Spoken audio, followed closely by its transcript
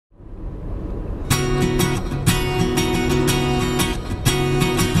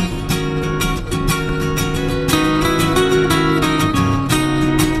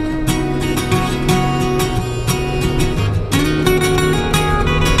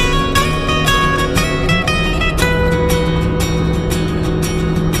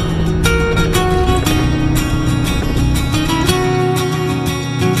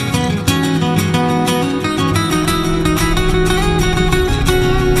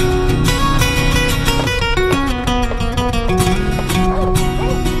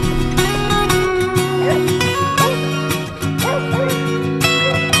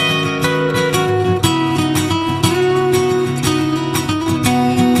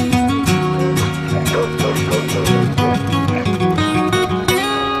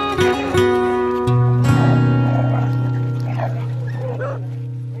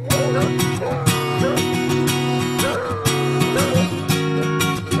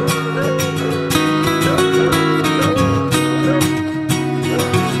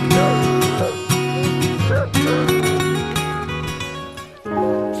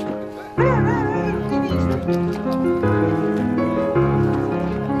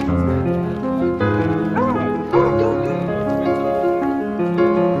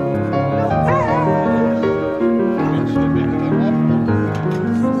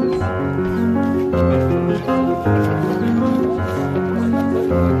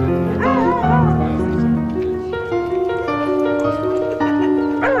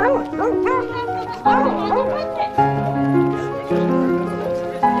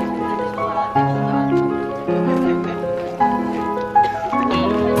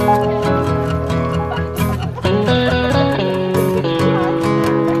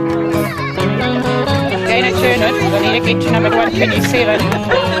Picture number 127.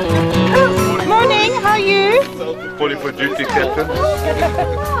 Morning, how are you? Reporting for duty, Captain.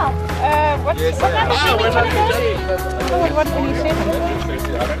 What number? 127.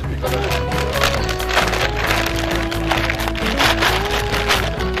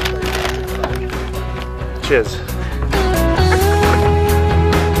 Cheers.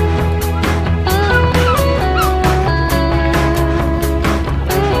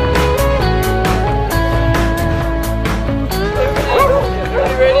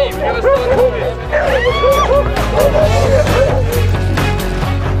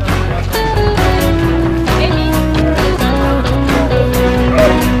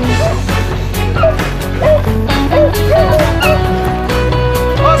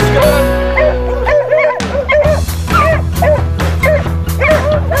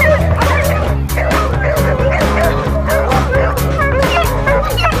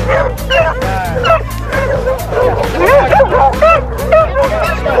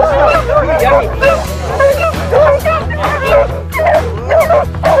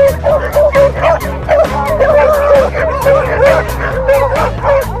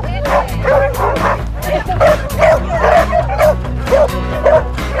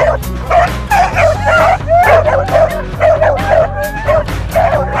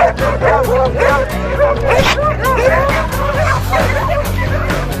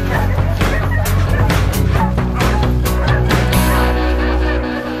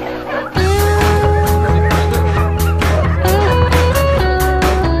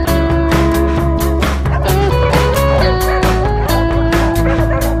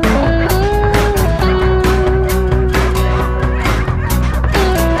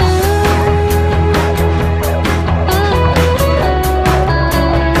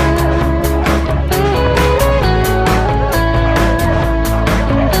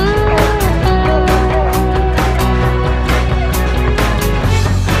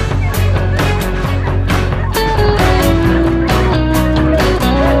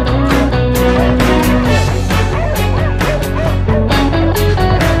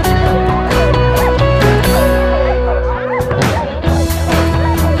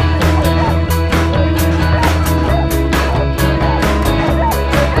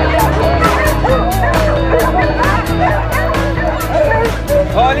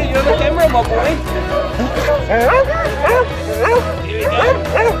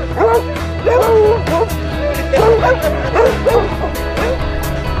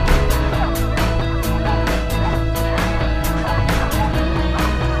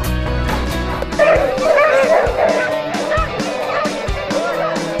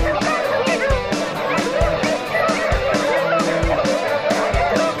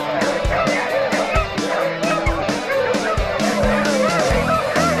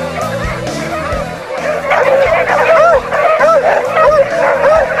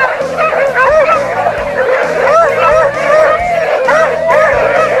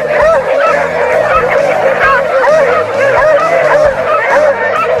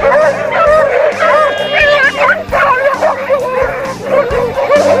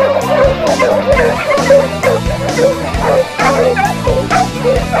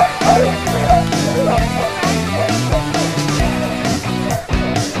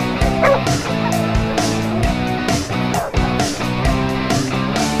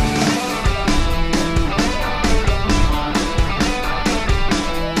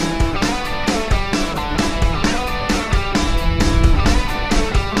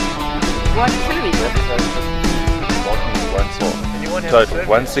 Total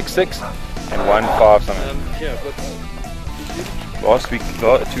 166 and 15 something. Last week,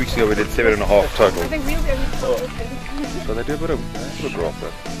 2 weeks ago, we did 7.5 total. So they do a bit of graph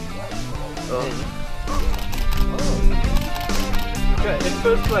though. Okay, in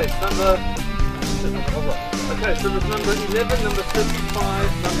first place, number. Okay, so there's number 11, number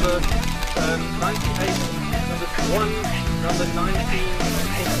 55, number 98, number 1, number 19.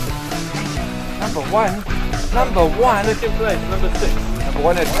 Number one? Second place, number 6. Number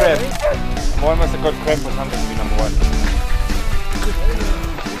 1 had crab. One must have got crab or something to be number 1.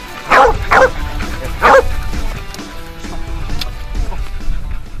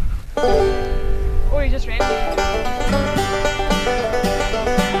 Oh, you just ran.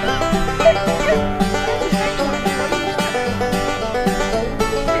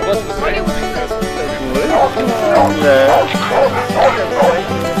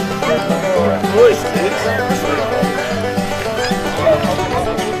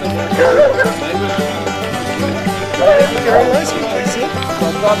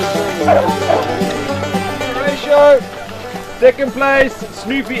 Ratio. Second place,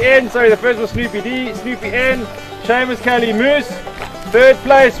 Snoopy N. Sorry, the first was Snoopy D. Snoopy N. Seamus Kelly Moose. Third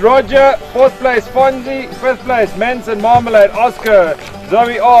place, Roger. Fourth place, Fonzie. Fifth place, Manson Marmalade. Oscar.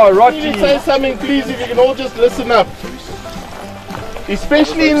 Zoe R. Rocky. Can you say something, please, if you can all just listen up?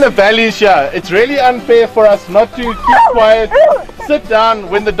 Especially in the valleys here, it's really unfair for us not to keep quiet, sit down.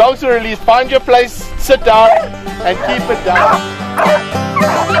 When the dogs are released, find your place, sit down, and keep it down.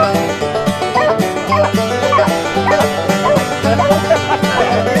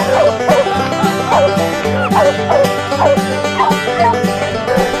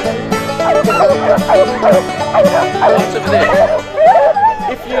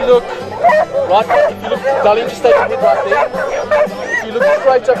 If you look right, if you look, darling, just take a bit right there. If you look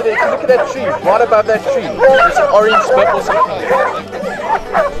straight over there, if you look at that tree, right above that tree, there's an orange spot or something.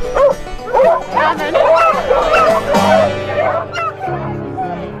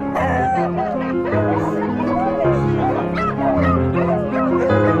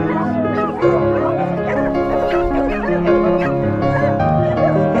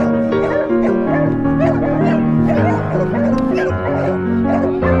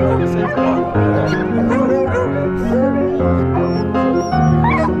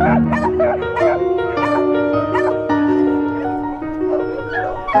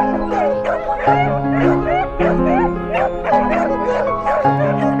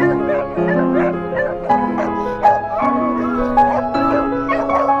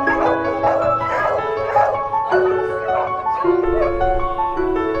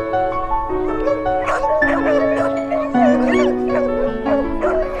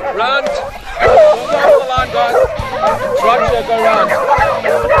 Roger, go round.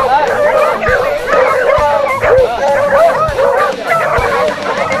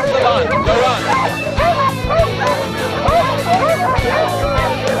 Go round.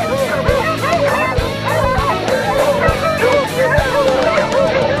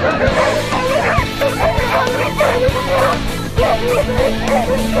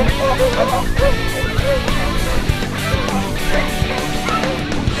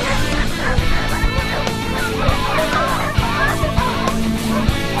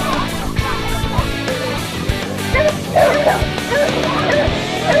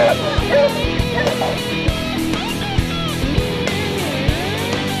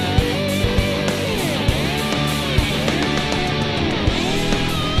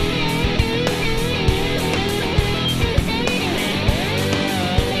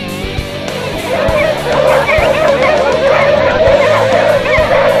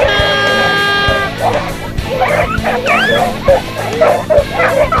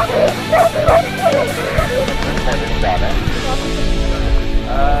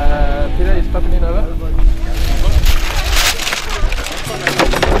 Peter is popping in over.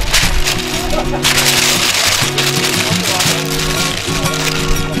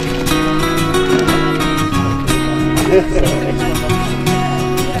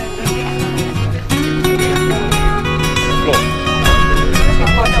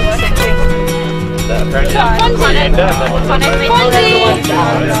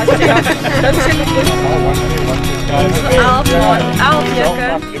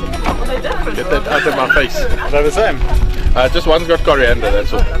 Get that out of my face. Is that the same? Just one's got coriander,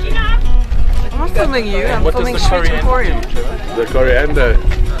 that's all. I'm not filming you, I'm filming Sweet Emporium. The coriander.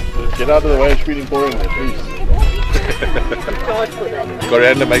 Get out of the way of Sweet Emporium there, please.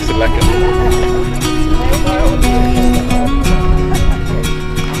 Coriander makes it lekker.